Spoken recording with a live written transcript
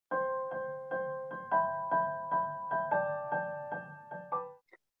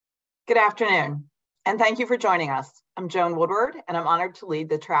Good afternoon, and thank you for joining us. I'm Joan Woodward, and I'm honored to lead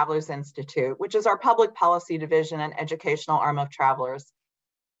the Travelers Institute, which is our public policy division and educational arm of Travelers.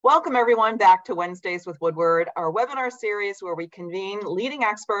 Welcome everyone back to Wednesdays with Woodward, our webinar series where we convene leading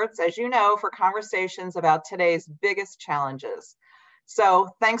experts, as you know, for conversations about today's biggest challenges. So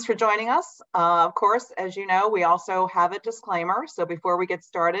thanks for joining us. Of course, as you know, we also have a disclaimer. So before we get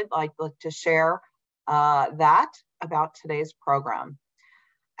started, I'd like to share that about today's program.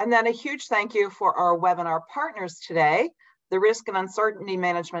 And then a huge thank you for our webinar partners today, the Risk and Uncertainty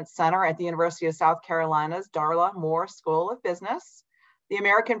Management Center at the University of South Carolina's Darla Moore School of Business, the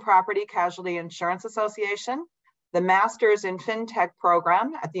American Property Casualty Insurance Association, the Masters in FinTech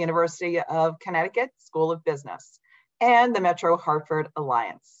program at the University of Connecticut School of Business, and the MetroHartford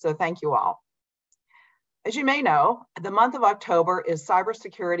Alliance. So thank you all. As you may know, the month of October is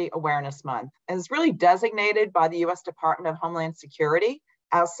Cybersecurity Awareness Month, and is really designated by the U.S. Department of Homeland Security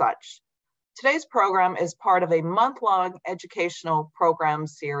as such. Today's program is part of a month-long educational program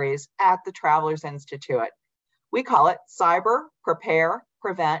series at the Travelers Institute. We call it Cyber, Prepare,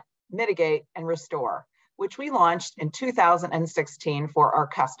 Prevent, Mitigate, and Restore, which we launched in 2016 for our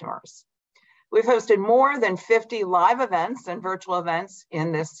customers. We've hosted more than 50 live events and virtual events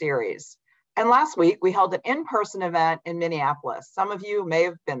in this series. And last week, we held an in-person event in Minneapolis. Some of you may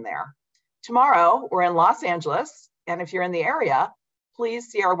have been there. Tomorrow, we're in Los Angeles, and if you're in the area, please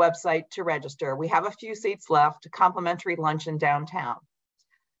see our website to register. We have a few seats left, a complimentary luncheon downtown.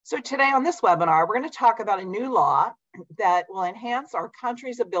 So today on this webinar, we're going to talk about a new law that will enhance our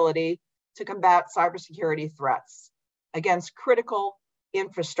country's ability to combat cybersecurity threats against critical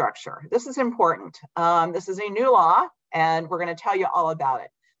infrastructure. This is important. This is a new law, and we're going to tell you all about it.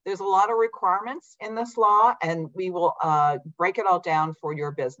 There's a lot of requirements in this law, and we will break it all down for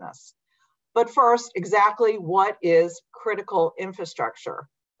your business. But first, exactly what is critical infrastructure?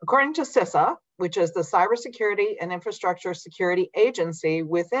 According to CISA, which is the Cybersecurity and Infrastructure Security Agency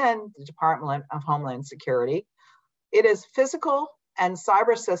within the Department of Homeland Security, it is physical and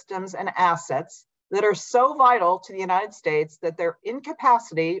cyber systems and assets that are so vital to the United States that their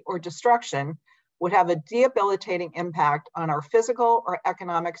incapacity or destruction would have a debilitating impact on our physical or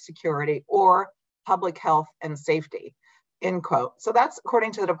economic security or public health and safety. End quote. So that's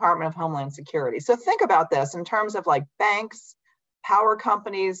according to the Department of Homeland Security. So think about this in terms of like banks, power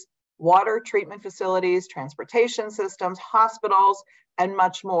companies, water treatment facilities, transportation systems, hospitals, and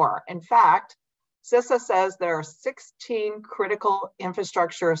much more. In fact, CISA says there are 16 critical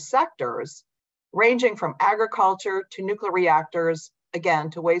infrastructure sectors ranging from agriculture to nuclear reactors, again,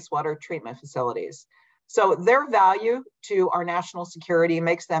 to wastewater treatment facilities. So their value to our national security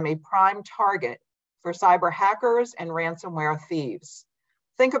makes them a prime target for cyber hackers and ransomware thieves.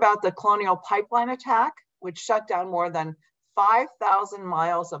 Think about the Colonial Pipeline attack, which shut down more than 5,000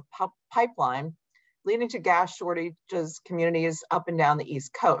 miles of pipeline, leading to gas shortages communities up and down the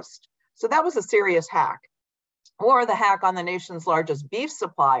East Coast. So that was a serious hack. Or the hack on the nation's largest beef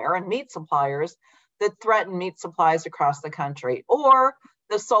supplier and meat suppliers that threatened meat supplies across the country. Or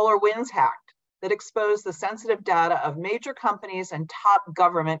the SolarWinds hack that exposed the sensitive data of major companies and top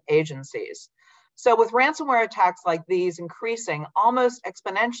government agencies. So with ransomware attacks like these increasing almost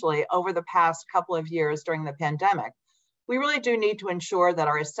exponentially over the past couple of years during the pandemic, we really do need to ensure that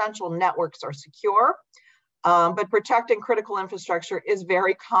our essential networks are secure, but protecting critical infrastructure is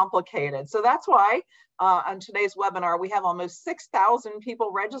very complicated. So that's why on today's webinar, we have almost 6,000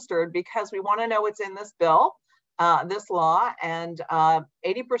 people registered because we want to know what's in this bill, this law, and 80%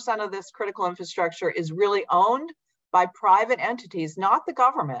 of this critical infrastructure is really owned by private entities, not the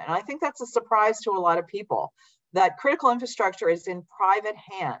government. And I think that's a surprise to a lot of people, that critical infrastructure is in private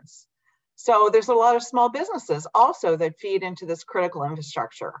hands. So there's a lot of small businesses also that feed into this critical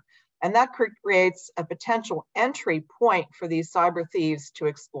infrastructure. And that creates a potential entry point for these cyber thieves to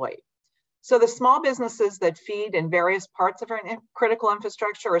exploit. So the small businesses that feed in various parts of our critical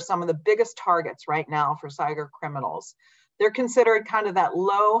infrastructure are some of the biggest targets right now for cyber criminals. They're considered kind of that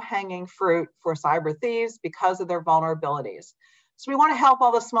low-hanging fruit for cyber thieves because of their vulnerabilities. So we want to help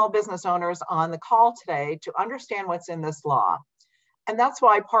all the small business owners on the call today to understand what's in this law. And that's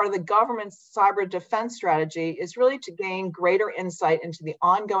why part of the government's cyber defense strategy is really to gain greater insight into the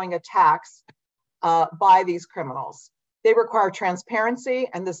ongoing attacks by these criminals. They require transparency,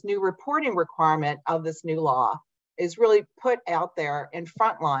 and this new reporting requirement of this new law is really put out there in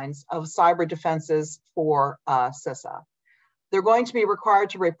front lines of cyber defenses for CISA. They're going to be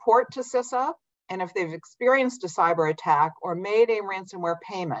required to report to CISA, and if they've experienced a cyber attack or made a ransomware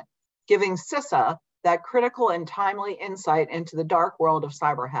payment, giving CISA that critical and timely insight into the dark world of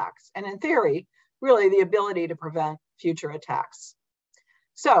cyber hacks, and in theory, really the ability to prevent future attacks.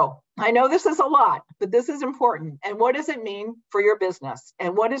 So I know this is a lot, but this is important. And what does it mean for your business?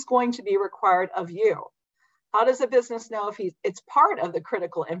 And what is going to be required of you? How does a business know if it's part of the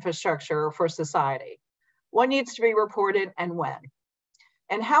critical infrastructure for society? What needs to be reported and when?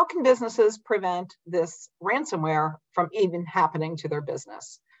 And how can businesses prevent this ransomware from even happening to their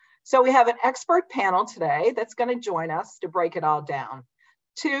business? So we have an expert panel today that's going to join us to break it all down.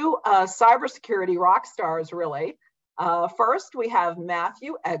 Two cybersecurity rock stars, really. First, we have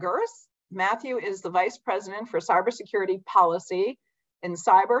Matthew Eggers. Matthew is the Vice President for Cybersecurity Policy in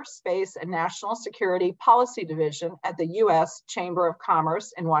Cyberspace and National Security Policy Division at the U.S. Chamber of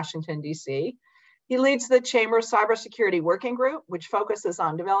Commerce in Washington, D.C. He leads the Chamber's Cybersecurity Working Group, which focuses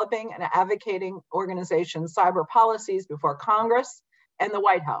on developing and advocating organizations' cyber policies before Congress and the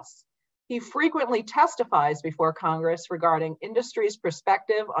White House. He frequently testifies before Congress regarding industry's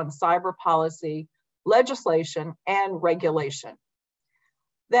perspective on cyber policy, legislation, and regulation.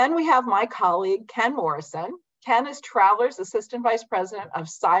 Then we have my colleague, Ken Morrison. Ken is Travelers Assistant Vice President of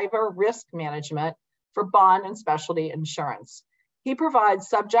Cyber Risk Management for Bond and Specialty Insurance. He provides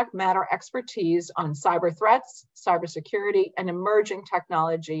subject matter expertise on cyber threats, cybersecurity, and emerging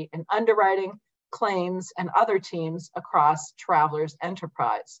technology in underwriting, claims, and other teams across Travelers'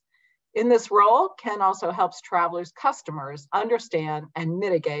 enterprise. In this role, Ken also helps Travelers' customers understand and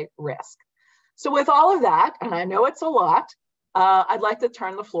mitigate risk. So with all of that, and I know it's a lot, I'd like to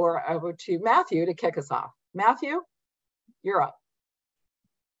turn the floor over to Matthew to kick us off. Matthew, you're up.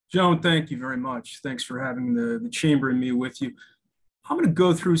 Joan, thank you very much. Thanks for having the Chamber and me with you. I'm going to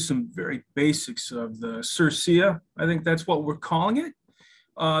go through some very basics of the CIRCIA. I think that's what we're calling it.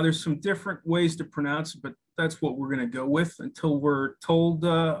 There's some different ways to pronounce it, but that's what we're going to go with until we're told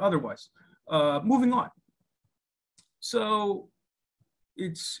otherwise. Moving on. So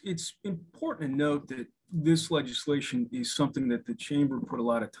it's important to note that this legislation is something that the Chamber put a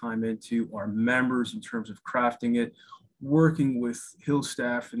lot of time into, our members in terms of crafting it, working with Hill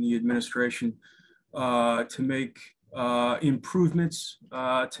staff and the administration to make improvements,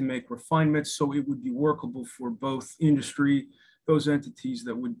 to make refinements so it would be workable for both industry, those entities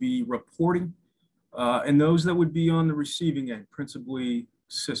that would be reporting, and those that would be on the receiving end, principally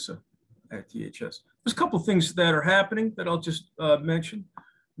CISA at DHS. There's a couple things that are happening that I'll just mention.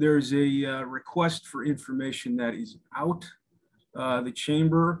 There's a request for information that is out. The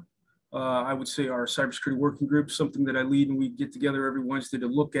Chamber, I would say our cybersecurity working group, something that I lead, and we get together every Wednesday to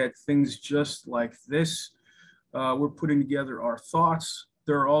look at things just like this. We're putting together our thoughts.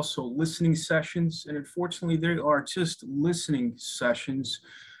 There are also listening sessions, and unfortunately, there are just listening sessions.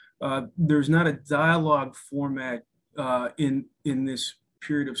 There's not a dialogue format in this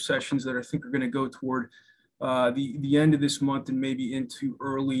period of sessions that I think are going to go toward the end of this month and maybe into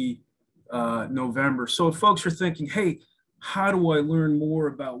early November. So if folks are thinking, hey, how do I learn more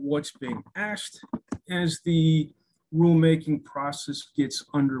about what's being asked as the rulemaking process gets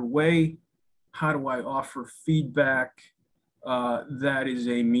underway? How do I offer feedback? That is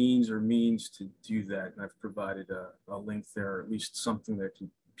a means to do that. And I've provided a link there, or at least something that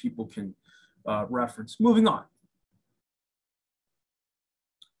people can reference. Moving on.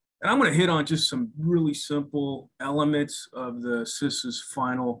 And I'm going to hit on just some really simple elements of the CISA's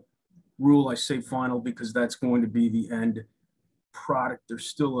final rule. I say final because that's going to be the end product. There's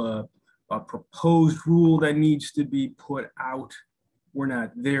still a proposed rule that needs to be put out. We're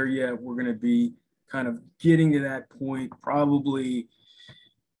not there yet. We're going to be kind of getting to that point probably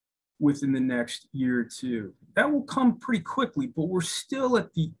within the next year or two. That will come pretty quickly, but we're still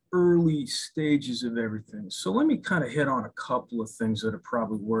at the early stages of everything. So let me kind of hit on a couple of things that are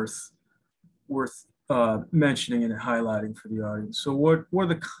probably worth mentioning and highlighting for the audience. So what are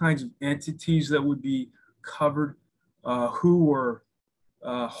the kinds of entities that would be covered? Who are,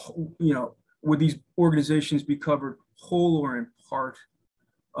 would these organizations be covered whole or in part?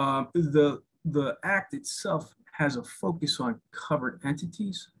 The Act itself has a focus on covered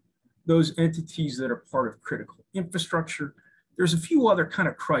entities, those entities that are part of critical infrastructure. There's a few other kind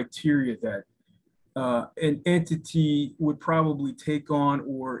of criteria that an entity would probably take on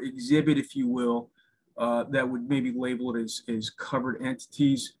or exhibit, if you will, that would maybe label it as covered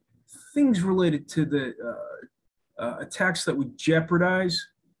entities. Things related to the attacks that would jeopardize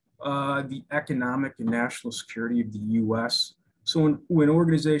the economic and national security of the U.S. So when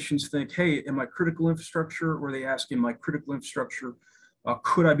organizations think, hey, am I critical infrastructure, or they ask, am I critical infrastructure,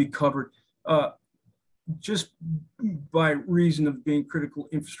 could I be covered? Just by reason of being critical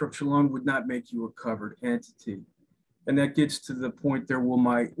infrastructure alone would not make you a covered entity. And that gets to the point there, will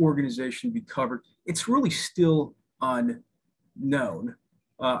my organization be covered? It's really still unknown.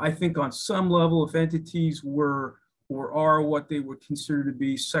 I think on some level, if entities were or are what they would consider to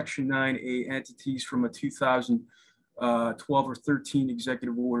be Section 9A entities from a 2012 or 13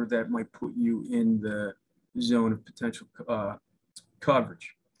 executive order that might put you in the zone of potential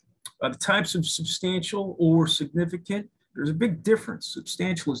coverage. The types of substantial or significant, there's a big difference.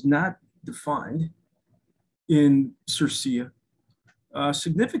 Substantial is not defined in CERCIA.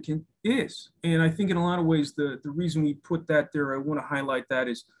 Significant is. And I think in a lot of ways, the reason we put that there, I want to highlight that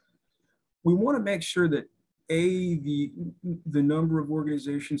is we want to make sure that the number of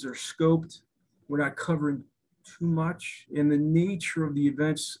organizations are scoped. We're not covering too much, and the nature of the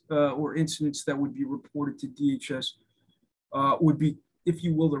events or incidents that would be reported to DHS would be, if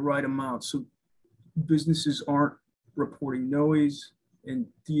you will, the right amount. So businesses aren't reporting noise, and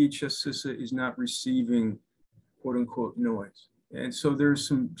DHS CISA is not receiving quote unquote noise. And so there's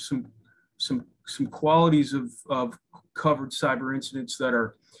some qualities of covered cyber incidents that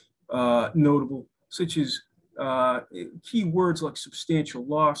are notable, such as key words like substantial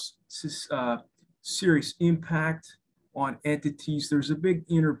loss, serious impact on entities. There's a big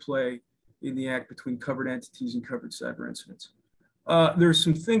interplay in the act between covered entities and covered cyber incidents. There's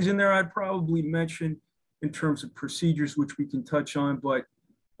some things in there I'd probably mention in terms of procedures, which we can touch on, but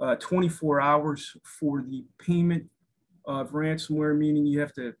 24 hours for the payment of ransomware, meaning you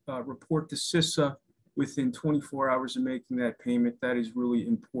have to report to CISA within 24 hours of making that payment. That is really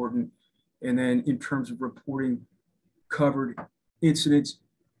important. And then in terms of reporting covered incidents,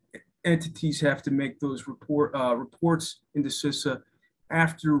 entities have to make those reports into CISA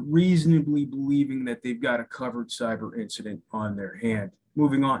after reasonably believing that they've got a covered cyber incident on their hand.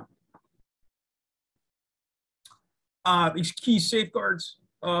 Moving on. These key safeguards,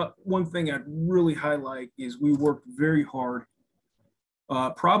 one thing I'd really highlight is we worked very hard,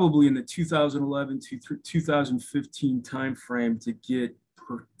 probably in the 2011 to 2015 timeframe, to get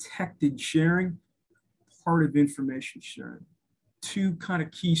protected sharing part of information sharing. Two kind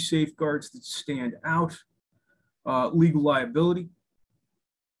of key safeguards that stand out: legal liability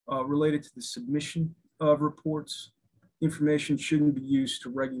related to the submission of reports. Information shouldn't be used to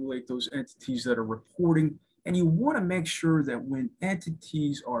regulate those entities that are reporting. And you want to make sure that when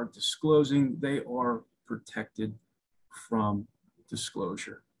entities are disclosing, they are protected from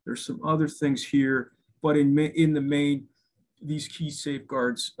disclosure. There's some other things here, but in the main, these key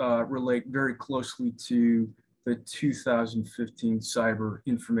safeguards relate very closely to the 2015 Cyber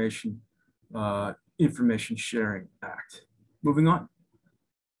Information Sharing Act. Moving on.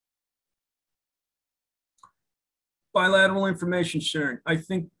 Bilateral information sharing. I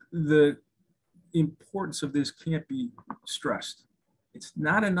think the importance of this can't be stressed. It's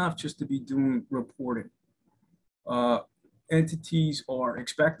not enough just to be doing reporting. Entities are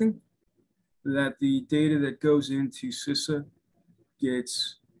expecting that the data that goes into CISA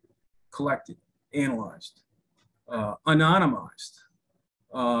gets collected, analyzed, anonymized,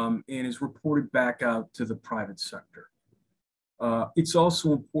 and is reported back out to the private sector. It's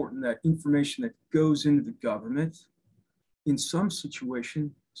also important that information that goes into the government in some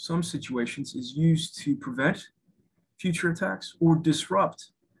situations is used to prevent future attacks or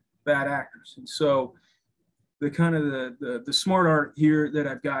disrupt bad actors. And so the kind of the smart art here that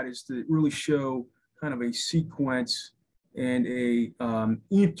I've got is to really show kind of a sequence and a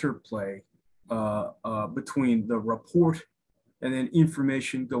interplay between the report and then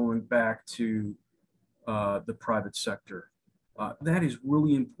information going back to the private sector. That is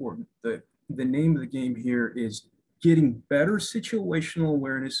really important. The name of the game here is getting better situational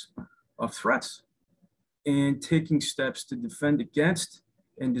awareness of threats and taking steps to defend against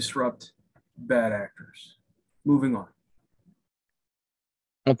and disrupt bad actors. Moving on.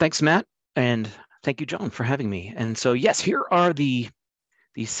 Well, thanks, Matt. And thank you, Joan, for having me. And so, yes, here are the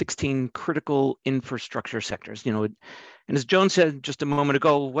 16 critical infrastructure sectors. You know, and as Joan said just a moment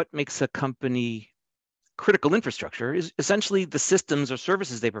ago, what makes a company critical infrastructure is essentially the systems or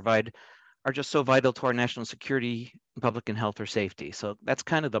services they provide are just so vital to our national security, public and health or safety. So that's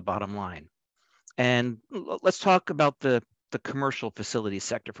kind of the bottom line. And let's talk about the commercial facilities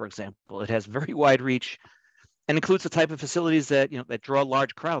sector, for example. It has very wide reach and includes the type of facilities that, that draw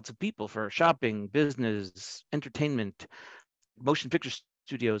large crowds of people for shopping, business, entertainment, motion picture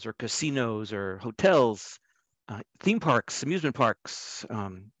studios or casinos or hotels, theme parks, amusement parks,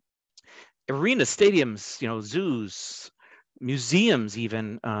 arenas, stadiums, zoos, museums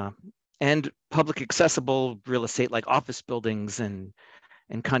even, and public accessible real estate like office buildings and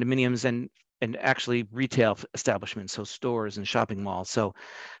condominiums and actually retail establishments, so stores and shopping malls. So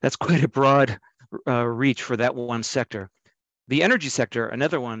that's quite a broad reach for that one sector. The energy sector,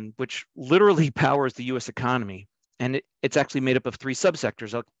 another one, which literally powers the US economy. And it's actually made up of three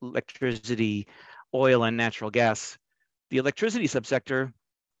subsectors: electricity, oil, and natural gas. The electricity subsector,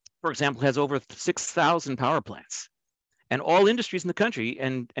 for example, has over 6,000 power plants. And all industries in the country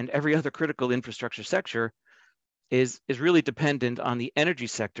and every other critical infrastructure sector is really dependent on the energy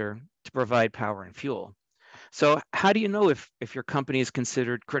sector to provide power and fuel. So how do you know if your company is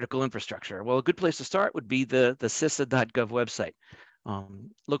considered critical infrastructure? Well, a good place to start would be the CISA.gov website.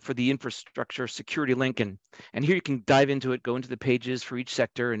 Look for the infrastructure security link, and here you can dive into it, go into the pages for each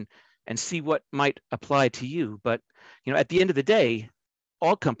sector and see what might apply to you. But at the end of the day,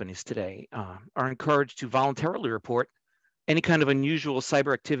 all companies today are encouraged to voluntarily report any kind of unusual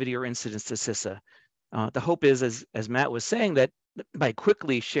cyber activity or incidents to CISA. The hope is, as Matt was saying, that by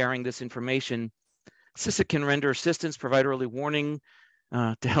quickly sharing this information, CISA can render assistance, provide early warning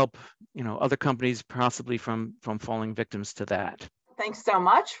to help other companies possibly from falling victims to that. Thanks so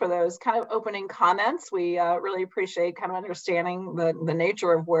much for those kind of opening comments. We really appreciate kind of understanding the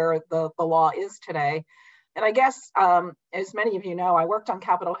nature of where the law is today. And I guess, as many of you know, I worked on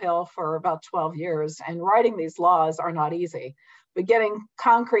Capitol Hill for about 12 years, and writing these laws are not easy. But getting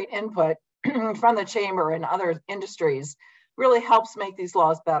concrete input from the chamber and other industries really helps make these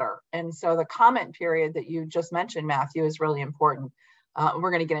laws better. And so the comment period that you just mentioned, Matthew, is really important.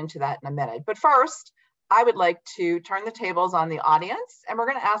 We're going to get into that in a minute. But first, I would like to turn the tables on the audience, and we're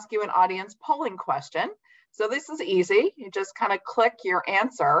going to ask you an audience polling question. So this is easy. You just kind of click your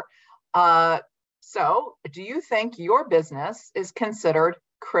answer. So do you think your business is considered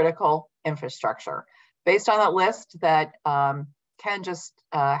critical infrastructure? Based on that list that Ken just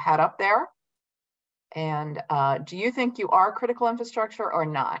had up there. And do you think you are critical infrastructure or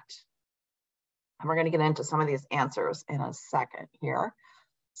not? And we're going to get into some of these answers in a second here.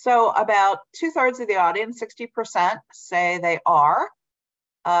 So about 2/3 of the audience, 60%, say they are.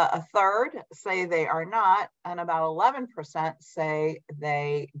 A third say they are not. And about 11% say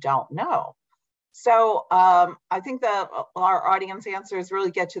they don't know. So I think that our audience answers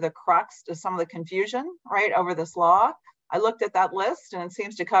really get to the crux to some of the confusion, right, over this law. I looked at that list and it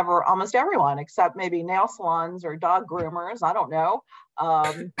seems to cover almost everyone except maybe nail salons or dog groomers. I don't know,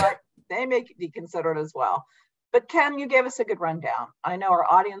 but they may be considered as well. But Ken, you gave us a good rundown. I know our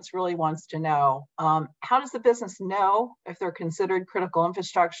audience really wants to know, how does the business know if they're considered critical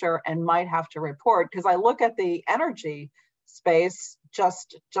infrastructure and might have to report? Because I look at the energy space,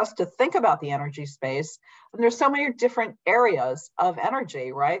 just to think about the energy space, and there's so many different areas of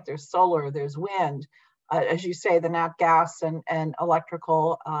energy, right? There's solar, there's wind, as you say, the nat gas and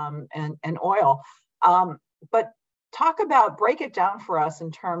electrical and oil. But break it down for us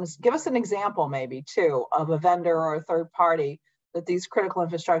in terms, give us an example maybe too of a vendor or a third party that these critical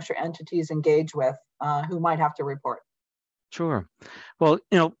infrastructure entities engage with who might have to report. Sure. Well,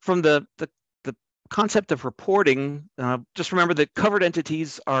 from the concept of reporting, just remember that covered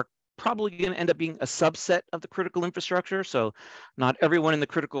entities are probably going to end up being a subset of the critical infrastructure. So not everyone in the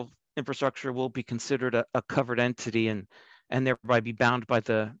critical infrastructure will be considered a covered entity and thereby be bound by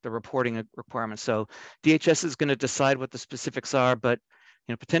the reporting requirements. So DHS is going to decide what the specifics are, but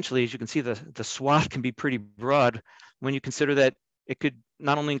potentially, as you can see, the swath can be pretty broad when you consider that it could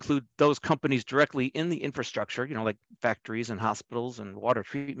not only include those companies directly in the infrastructure, like factories and hospitals and water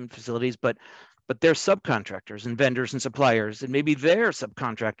treatment facilities, but their subcontractors and vendors and suppliers, and maybe their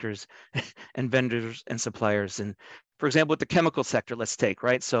subcontractors and vendors and suppliers. And for example, with the chemical sector, let's take,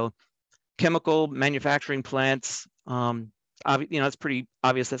 right? So chemical manufacturing plants, it's pretty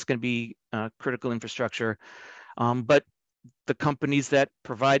obvious that's going to be critical infrastructure. But the companies that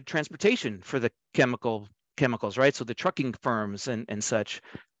provide transportation for the chemicals, right? So the trucking firms and such,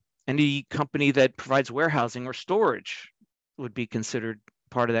 any company that provides warehousing or storage would be considered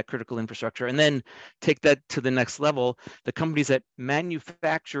part of that critical infrastructure. And then take that to the next level, the companies that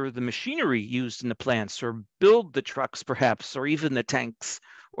manufacture the machinery used in the plants or build the trucks perhaps, or even the tanks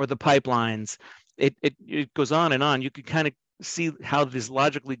or the pipelines. It goes on and on. You can kind of see how this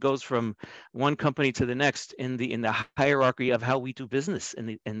logically goes from one company to the next in the hierarchy of how we do business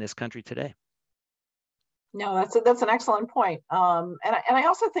in this country today. No, that's an excellent point. And I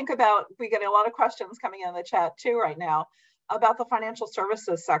also think about, we get a lot of questions coming in the chat too right now about the financial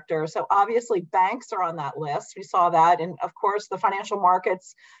services sector. So obviously banks are on that list. We saw that. And of course, the financial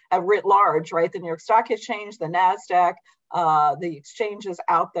markets writ large, right? The New York Stock Exchange, the NASDAQ, the exchanges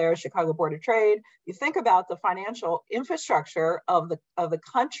out there, Chicago Board of Trade. You think about the financial infrastructure of the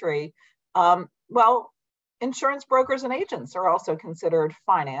country. Well, insurance brokers and agents are also considered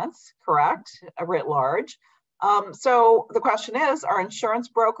finance, correct? Writ large. So the question is, are insurance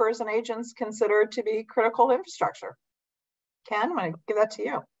brokers and agents considered to be critical infrastructure? Ken, I'm going to give that to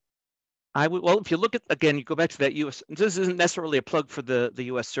you. I would, well, if you look at, again, you go back to that US, this isn't necessarily a plug for the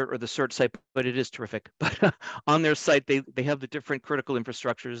US CERT or the CERT site, but it is terrific. But on their site, they have the different critical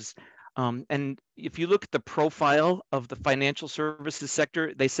infrastructures. And if you look at the profile of the financial services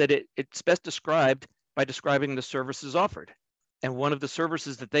sector, they said it's best described by describing the services offered. And one of the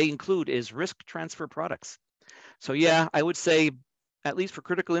services that they include is risk transfer products. So yeah, I would say, at least for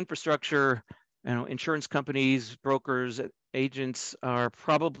critical infrastructure, insurance companies, brokers, agents are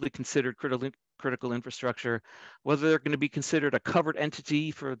probably considered critical infrastructure. Whether they're going to be considered a covered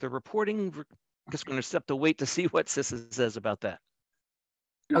entity for the reporting, we're just going to have to wait to see what CISA says about that.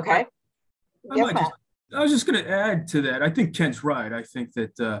 Okay. I was just going to add to that. I think Ken's right. I think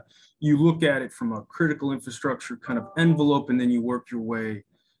that you look at it from a critical infrastructure kind of envelope, and then you work your way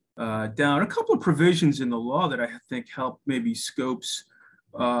down. A couple of provisions in the law that I think help maybe scopes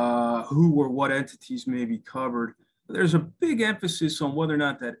who or what entities may be covered. There's a big emphasis on whether or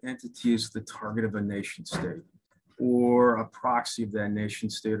not that entity is the target of a nation state or a proxy of that nation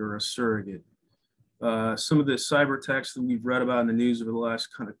state or a surrogate. Some of the cyber attacks that we've read about in the news over the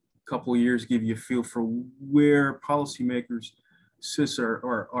last kind of couple of years give you a feel for where policymakers, CISA,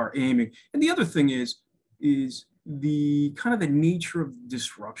 are aiming. And the other thing is the kind of the nature of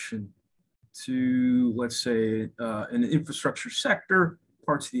disruption to, let's say, an infrastructure sector,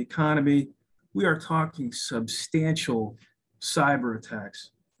 parts of the economy. We are talking substantial cyber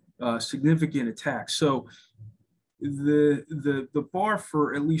attacks, significant attacks. So the bar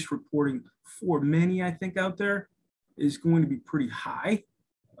for at least reporting for many, I think, out there is going to be pretty high.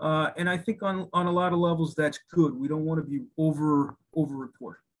 And I think on a lot of levels, that's good. We don't want to be over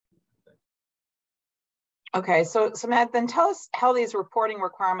reporting. Okay, so Matt, then tell us how these reporting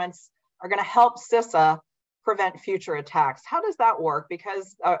requirements are going to help CISA prevent future attacks. How does that work?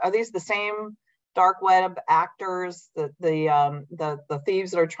 Because are these the same dark web actors, the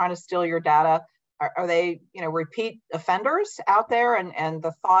thieves that are trying to steal your data? Are they, repeat offenders out there? And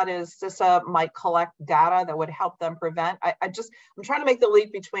the thought is CISA might collect data that would help them prevent. I'm trying to make the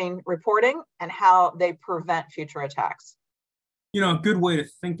leap between reporting and how they prevent future attacks. A good way to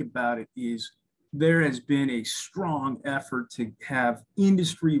think about it is there has been a strong effort to have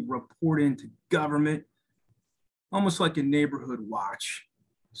industry report into government, almost like a neighborhood watch,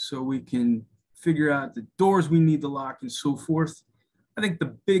 so we can figure out the doors we need to lock and so forth. I think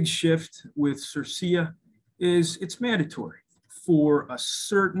the big shift with CERCIA is it's mandatory for a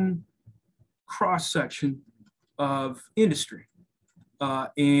certain cross-section of industry.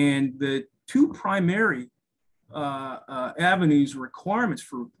 And the two primary avenues, requirements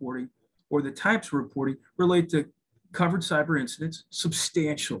for reporting, or the types of reporting, relate to covered cyber incidents,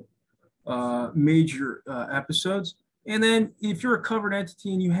 substantial major episodes. And then if you're a covered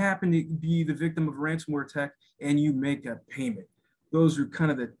entity and you happen to be the victim of a ransomware attack and you make a payment, those are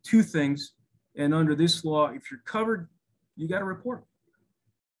kind of the two things. And under this law, if you're covered, you got to report.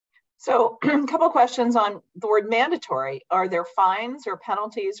 So a couple of questions on the word mandatory. Are there fines or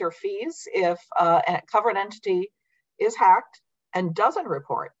penalties or fees if a covered entity is hacked and doesn't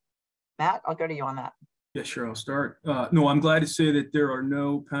report? Matt, I'll go to you on that. Yeah, sure, I'll start. No, I'm glad to say that there are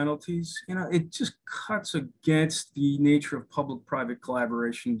no penalties. It just cuts against the nature of public-private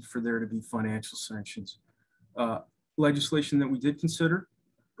collaboration for there to be financial sanctions. Legislation that we did consider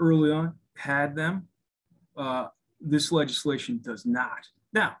early on had them. This legislation does not.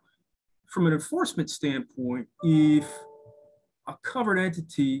 Now, from an enforcement standpoint, if a covered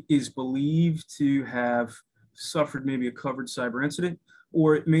entity is believed to have suffered maybe a covered cyber incident,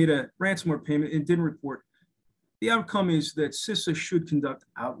 or it made a ransomware payment and didn't report, the outcome is that CISA should conduct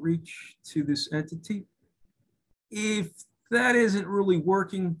outreach to this entity. If that isn't really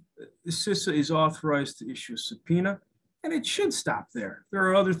working, CISA is authorized to issue a subpoena, and it should stop there. There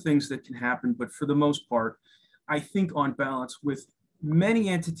are other things that can happen, but for the most part, I think on balance, with many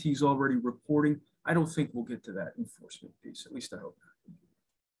entities already reporting, I don't think we'll get to that enforcement piece. At least I hope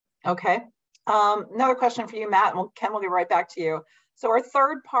not. Okay. Another question for you, Matt, and Ken, we'll get right back to you. So are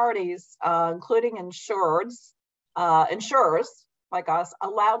third parties, including insurers like us,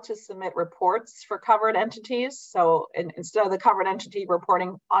 allowed to submit reports for covered entities? So instead of the covered entity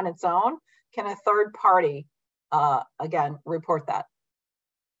reporting on its own, can a third party, again, report that?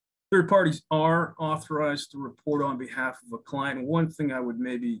 Third parties are authorized to report on behalf of a client. One thing I would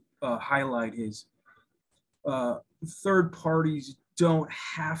maybe highlight is third parties don't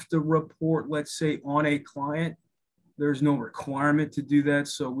have to report, let's say, on a client. There's no requirement to do that.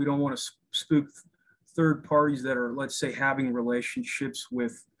 So we don't want to spook third parties that are, let's say, having relationships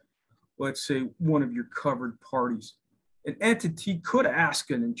with, let's say, one of your covered parties. an entity could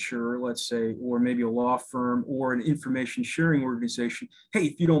ask an insurer, let's say, or maybe a law firm or an information sharing organization, hey,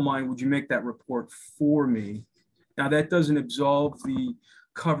 if you don't mind, would you make that report for me? Now, that doesn't absolve the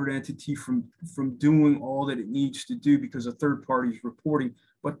covered entity from doing all that it needs to do because a third party is reporting,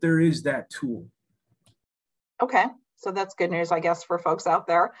 but there is that tool. Okay, so that's good news, I guess, for folks out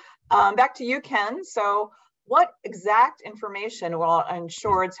there. Back to you, Ken. So what exact information will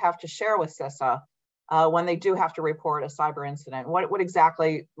insureds have to share with CISA when they do have to report a cyber incident?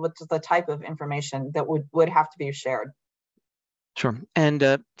 What's the type of information that would have to be shared? Sure.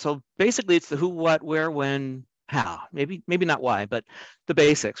 And so basically it's the who, what, where, when, how. Maybe not why, but the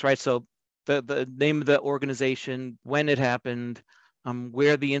basics, right? So the name of the organization, when it happened,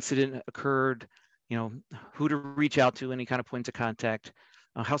 where the incident occurred, who to reach out to, any kind of points of contact,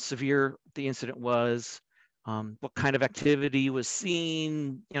 how severe the incident was, what kind of activity was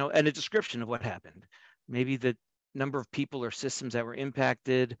seen, and a description of what happened. Maybe the number of people or systems that were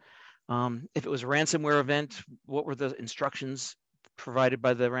impacted. If it was a ransomware event, what were the instructions provided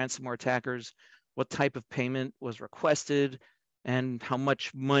by the ransomware attackers? What type of payment was requested, and how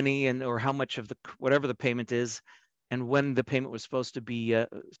much money or how much of whatever the payment is, and when the payment was supposed to be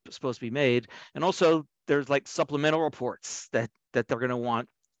made. And also, there's like supplemental reports that they're going to want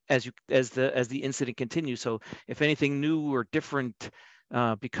as the incident continues. So if anything new or different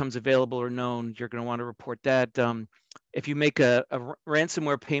becomes available or known, you're going to want to report that. If you make a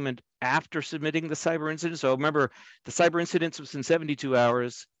ransomware payment after submitting the cyber incident, so remember, the cyber incident was in 72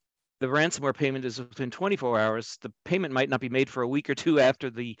 hours. The ransomware payment is within 24 hours. The payment might not be made for a week or two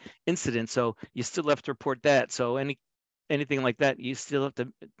after the incident, so you still have to report that. So anything like that, you still have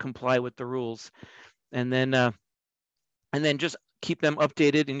to comply with the rules, and then just keep them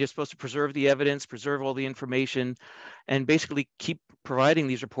updated. And you're supposed to preserve the evidence, preserve all the information, and basically keep providing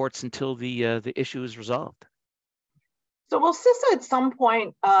these reports until the issue is resolved. So will CISA at some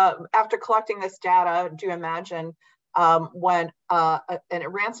point, after collecting this data, do you imagine when a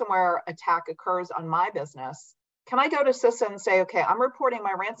ransomware attack occurs on my business, can I go to CISA and say, okay, I'm reporting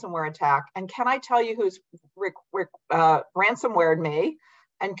my ransomware attack, and can I tell you who's ransomwared me?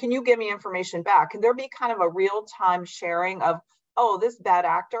 And can you give me information back? Can there be kind of a real-time sharing of, oh, this bad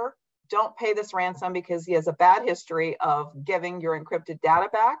actor, don't pay this ransom because he has a bad history of giving your encrypted data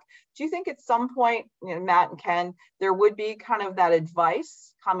back? Do you think at some point, Matt and Ken, there would be kind of that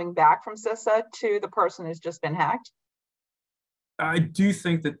advice coming back from CISA to the person who's just been hacked? I do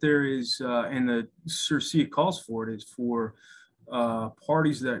think that there is, and the CIRCIA calls for it, is for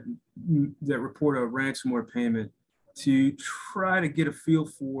parties that report a ransomware payment to try to get a feel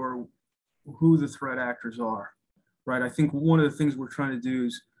for who the threat actors are, right? I think one of the things we're trying to do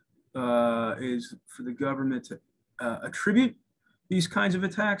is for the government to attribute these kinds of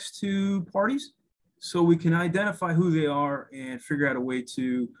attacks to parties, so we can identify who they are and figure out a way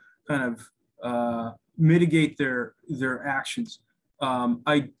to kind of mitigate their actions.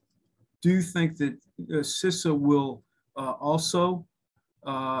 I do think that CISA will also,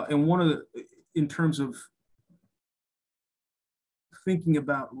 and in terms of thinking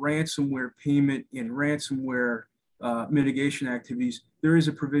about ransomware payment and ransomware mitigation activities, there is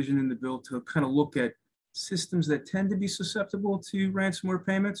a provision in the bill to kind of look at systems that tend to be susceptible to ransomware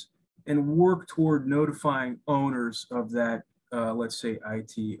payments and work toward notifying owners of that, let's say,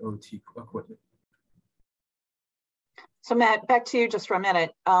 IT, OT equipment. So Matt, back to you just for a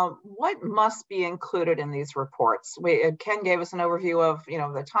minute. What must be included in these reports? Ken gave us an overview of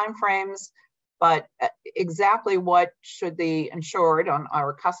the timeframes, but exactly what should the insured, on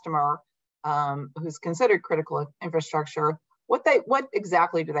our customer who's considered critical infrastructure, what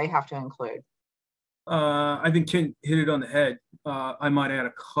exactly do they have to include? I think Ken hit it on the head. I might add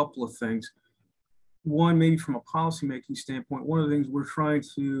a couple of things. One, maybe from a policymaking standpoint, one of the things we're trying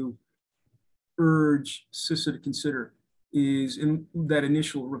to urge CISA to consider is, in that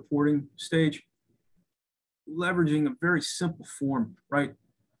initial reporting stage, leveraging a very simple form, right?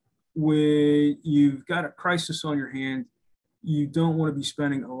 When you've got a crisis on your hand, you don't want to be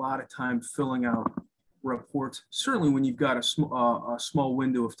spending a lot of time filling out reports, certainly when you've got a small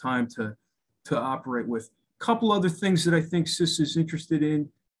window of time to operate with. A couple other things that I think CISA is interested in,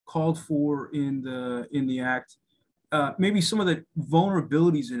 called for in the act, maybe some of the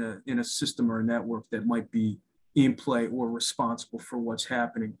vulnerabilities in a system or a network that might be in play or responsible for what's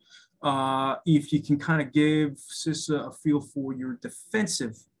happening. If you can kind of give CISA a feel for your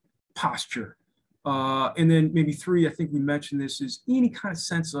defensive posture. And then maybe three, I think we mentioned this, is any kind of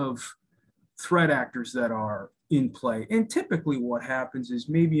sense of threat actors that are in play. And typically what happens is,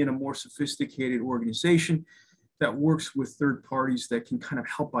 maybe in a more sophisticated organization that works with third parties that can kind of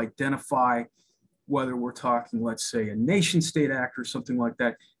help identify whether we're talking, let's say, a nation state act or something like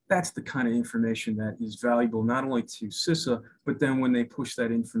that. That's the kind of information that is valuable not only to CISA, but then when they push that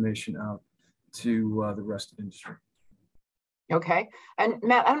information out to the rest of the industry. Okay. And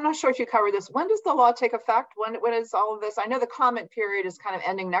Matt, I'm not sure if you covered this. When does the law take effect? When is all of this? I know the comment period is kind of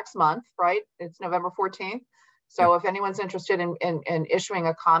ending next month, right? It's November 14th. So if anyone's interested in issuing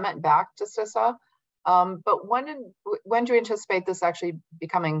a comment back to CISA, but when do you anticipate this actually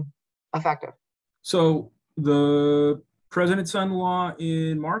becoming effective? So the president signed the law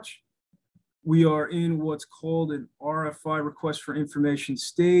in March. We are in what's called an RFI, request for information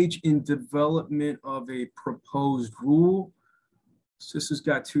stage, in development of a proposed rule. CISA's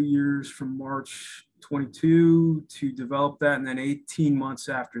got 2 years from March 22 to develop that, and then 18 months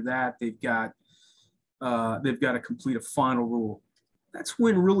after that, they've got to complete a final rule. That's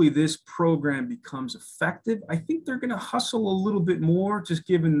when really this program becomes effective. I think they're going to hustle a little bit more, just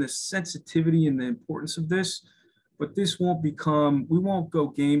given the sensitivity and the importance of this. But this won't become, we won't go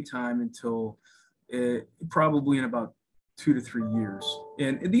game time until probably in about 2 to 3 years.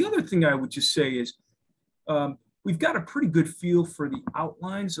 And the other thing I would just say is we've got a pretty good feel for the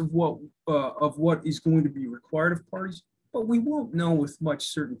outlines of what is going to be required of parties, but we won't know with much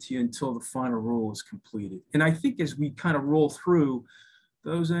certainty until the final rule is completed. And I think as we kind of roll through,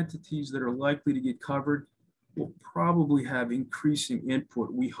 those entities that are likely to get covered will probably have increasing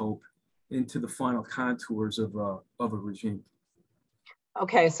input, we hope, into the final contours of a regime.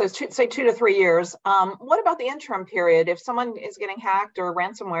 Okay, so say 2 to 3 years. What about the interim period? If someone is getting hacked or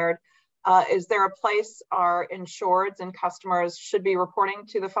ransomware, is there a place our insureds and customers should be reporting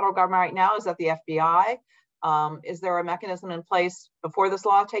to the federal government right now? Is that the FBI? Is there a mechanism in place before this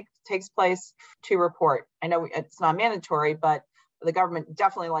law takes place to report? I know it's not mandatory, but the government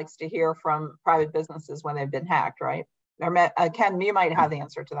definitely likes to hear from private businesses when they've been hacked, right? Or Ken, you might have the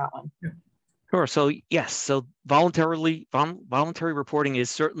answer to that one. Yeah. Sure. So yes, so voluntary reporting is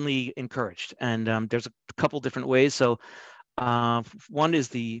certainly encouraged, and there's a couple different ways. So one is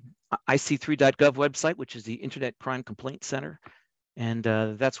the IC3.gov website, which is the Internet Crime Complaint Center, and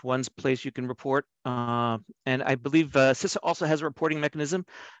that's one place you can report. And I believe CISA also has a reporting mechanism.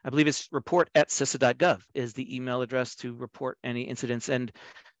 I believe it's report@cisa.gov is the email address to report any incidents. And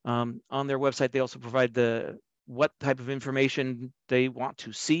on their website, they also provide what type of information they want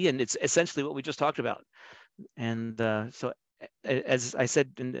to see, and it's essentially what we just talked about. And so as I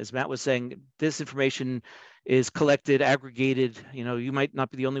said, and as Matt was saying, this information is collected, aggregated. You know, you might not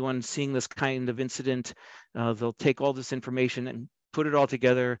be the only one seeing this kind of incident. They'll take all this information and put it all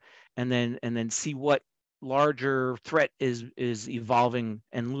together, and then see what larger threat is evolving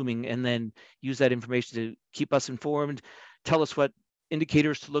and looming, and then use that information to keep us informed, tell us what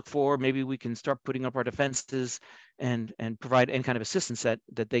indicators to look for. Maybe we can start putting up our defenses and provide any kind of assistance that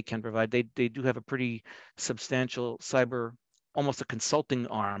they can provide. They do have a pretty substantial cyber, almost a consulting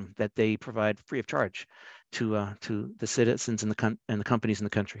arm that they provide free of charge to the citizens and the companies in the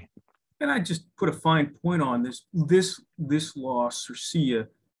country. And I just put a fine point on this. This law, CERCIA,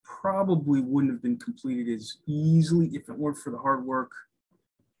 probably wouldn't have been completed as easily if it weren't for the hard work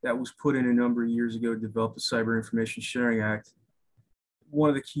that was put in a number of years ago to develop the Cyber Information Sharing Act. One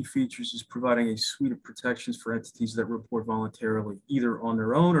of the key features is providing a suite of protections for entities that report voluntarily, either on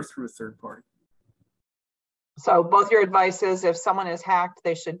their own or through a third party. So both your advice is if someone is hacked,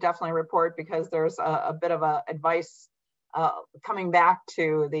 they should definitely report, because there's a bit of advice coming back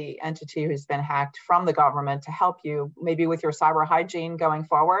to the entity who's been hacked from the government to help you maybe with your cyber hygiene going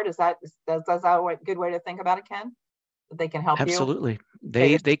forward. Is that a good way to think about it, Ken? That they can help you? Absolutely.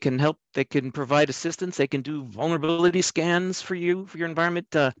 They can help. They can provide assistance. They can do vulnerability scans for you, for your environment,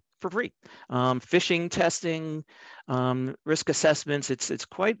 for free. Phishing testing, risk assessments. It's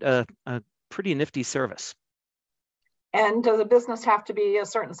quite a pretty nifty service. And does a business have to be a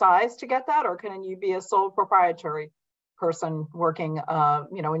certain size to get that, or can you be a sole proprietary person working,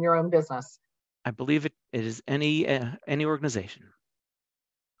 in your own business? I believe it is any organization.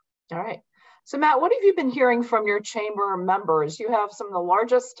 All right. So Matt, what have you been hearing from your chamber members? You have some of the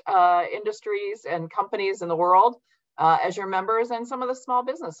largest industries and companies in the world as your members, and some of the small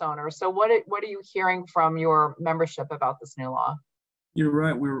business owners. So what are you hearing from your membership about this new law? You're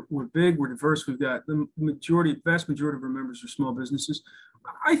right. We're big. We're diverse. We've got the vast majority of our members are small businesses.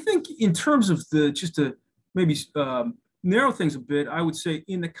 I think in terms of just to maybe narrow things a bit, I would say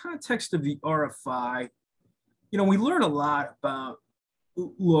in the context of the RFI, we learn a lot about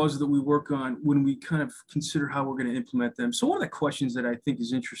laws that we work on when we kind of consider how we're going to implement them. So one of the questions that I think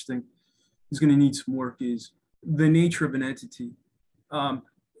is interesting, is going to need some work, is the nature of an entity.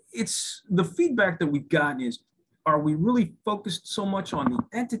 It's the feedback that we've gotten is are we really focused so much on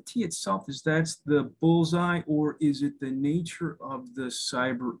the entity itself as that's the bullseye, or is it the nature of the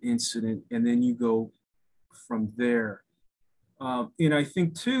cyber incident? And then you go from there. And I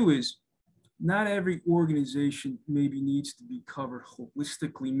think too is not every organization maybe needs to be covered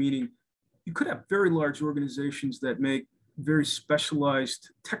holistically, meaning you could have very large organizations that make very specialized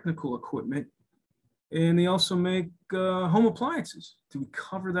technical equipment, and they also make home appliances. Do we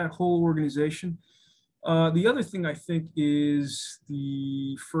cover that whole organization? The other thing I think is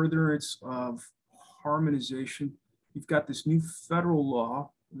the furtherance of harmonization. You've got this new federal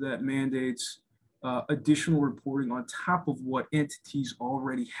law that mandates additional reporting on top of what entities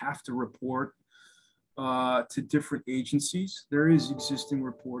already have to report to different agencies. There is existing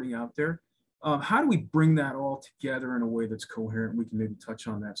reporting out there. How do we bring that all together in a way that's coherent? We can maybe touch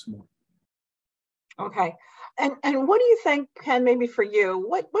on that some more. Okay. And what do you think, Ken, maybe for you,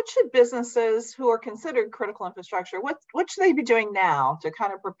 what should businesses who are considered critical infrastructure, what should they be doing now to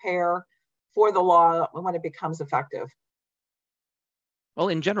kind of prepare for the law when it becomes effective? Well,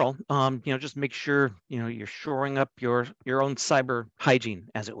 in general, just make sure, you're shoring up your own cyber hygiene,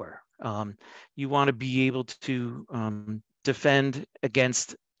 as it were. You want to be able to defend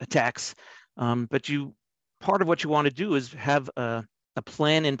against attacks, but part of what you want to do is have a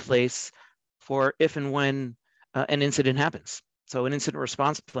plan in place for if and when an incident happens. So an incident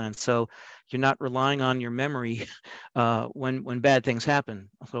response plan. So you're not relying on your memory when bad things happen.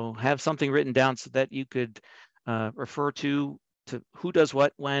 So have something written down so that you could refer to who does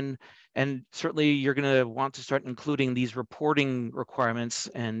what when, and certainly you're going to want to start including these reporting requirements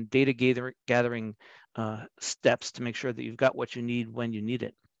and data gathering steps to make sure that you've got what you need when you need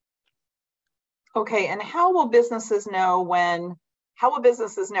it. Okay, and how will businesses know when? How will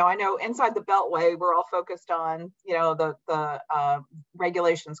businesses know? I know inside the Beltway, we're all focused on, the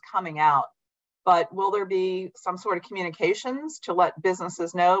regulations coming out, but will there be some sort of communications to let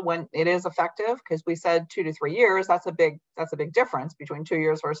businesses know when it is effective? Because we said 2 to 3 years. That's a big difference between 2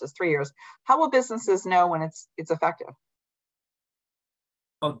 years versus 3 years. How will businesses know when it's effective?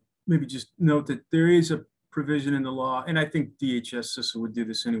 I'll maybe just note that there is a provision in the law, and I think DHS CISA would do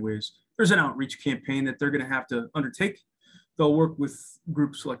this anyways. There's an outreach campaign that they're going to have to undertake. They'll work with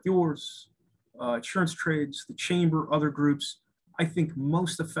groups like yours, insurance trades, the chamber, other groups. I think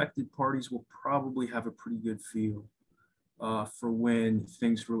most affected parties will probably have a pretty good feel for when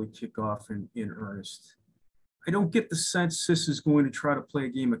things really kick off in earnest. I don't get the sense CIS is going to try to play a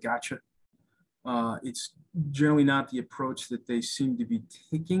game of gotcha. It's generally not the approach that they seem to be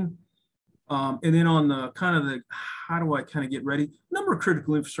taking. And then on the how do I kind of get ready? A number of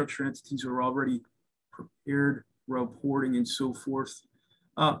critical infrastructure entities are already prepared, reporting and so forth.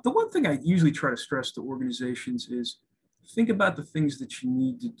 The one thing I usually try to stress to organizations is think about the things that you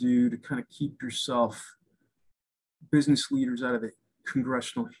need to do to kind of keep yourself, business leaders, out of the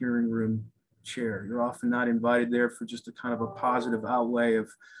congressional hearing room chair. You're often not invited there for just a kind of a positive outlay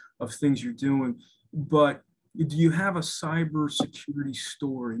of things you're doing. But do you have a cybersecurity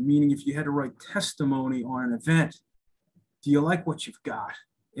story? Meaning if you had to write testimony on an event, do you like what you've got?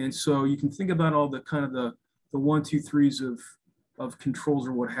 And so you can think about all the kind of the 1, 2, 3s of controls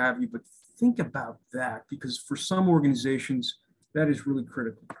or what have you, but think about that, because for some organizations, that is really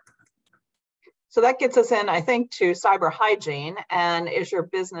critical. So that gets us in, I think, to cyber hygiene. And is your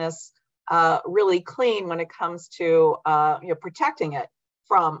business really clean when it comes to protecting it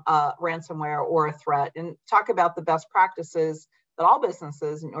from ransomware or a threat? And talk about the best practices that all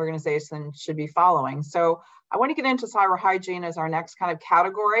businesses and organizations should be following. So I want to get into cyber hygiene as our next kind of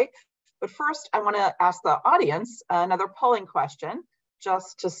category. But first, I want to ask the audience another polling question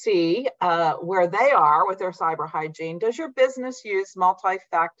just to see where they are with their cyber hygiene. Does your business use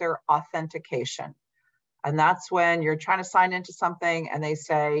multi-factor authentication? And that's when you're trying to sign into something and they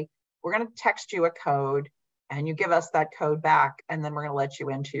say, we're going to text you a code and you give us that code back and then we're going to let you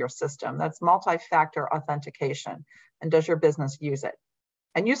into your system. That's multi-factor authentication. And does your business use it?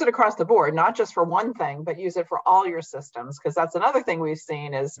 And use it across the board, not just for one thing, but use it for all your systems, because that's another thing we've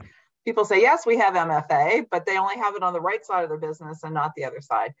seen is people say, yes, we have MFA, but they only have it on the right side of their business and not the other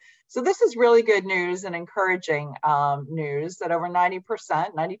side. So this is really good news and encouraging news that over 90%,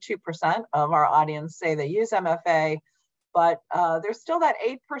 92% of our audience say they use MFA, but there's still that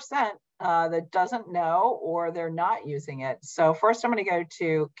 8% that doesn't know or they're not using it. So first I'm going to go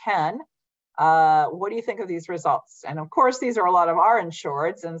to Ken. What do you think of these results? And of course, these are a lot of our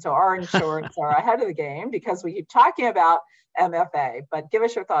insureds. And so our insureds are ahead of the game because we keep talking about MFA, but give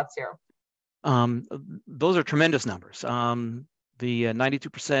us your thoughts here. Those are tremendous numbers. The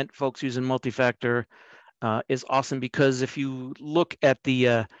 92% folks using multi-factor is awesome, because if you look at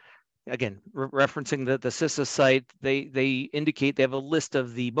the again, referencing the CISA site, they indicate they have a list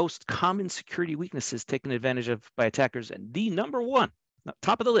of the most common security weaknesses taken advantage of by attackers. And the number one,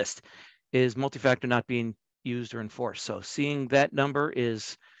 top of the list, is multi-factor not being used or enforced. So seeing that number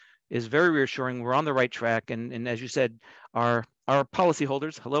is very reassuring. We're on the right track. And as you said, our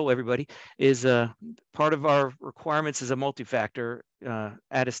policyholders, hello everybody, is part of our requirements is a multi-factor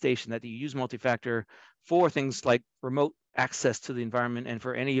attestation that you use multi-factor for things like remote access to the environment and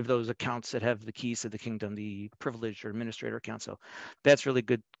for any of those accounts that have the keys to the kingdom, the privileged or administrator account. So that's really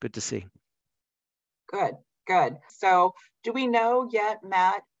good to see. Good. So do we know yet,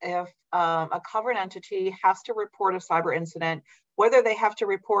 Matt, if a covered entity has to report a cyber incident, whether they have to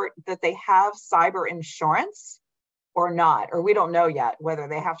report that they have cyber insurance or not, or we don't know yet whether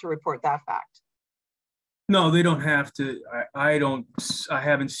they have to report that fact? No, they don't have to. I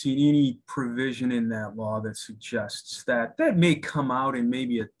haven't seen any provision in that law that suggests that. That may come out in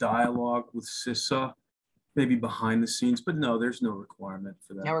maybe a dialogue with CISA, maybe behind the scenes, but no, there's no requirement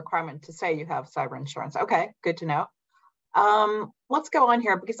for that. No requirement to say you have cyber insurance. Okay, good to know. Let's go on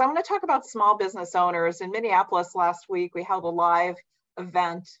here because I want to talk about small business owners. In Minneapolis last week, we held a live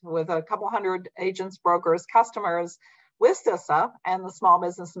event with a couple hundred agents, brokers, customers with CISA and the Small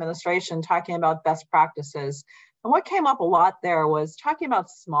Business Administration talking about best practices. And what came up a lot there was talking about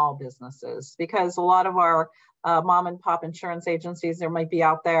small businesses, because a lot of our mom and pop insurance agencies there might be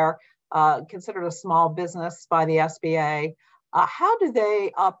out there considered a small business by the SBA. How do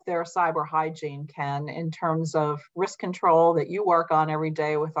they up their cyber hygiene, Ken, in terms of risk control that you work on every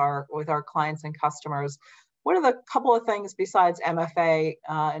day with our clients and customers? What are the couple of things besides MFA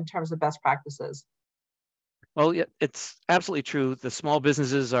in terms of best practices? Well, yeah, it's absolutely true. The small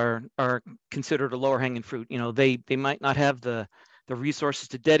businesses are considered a lower hanging fruit. You know, they might not have the resources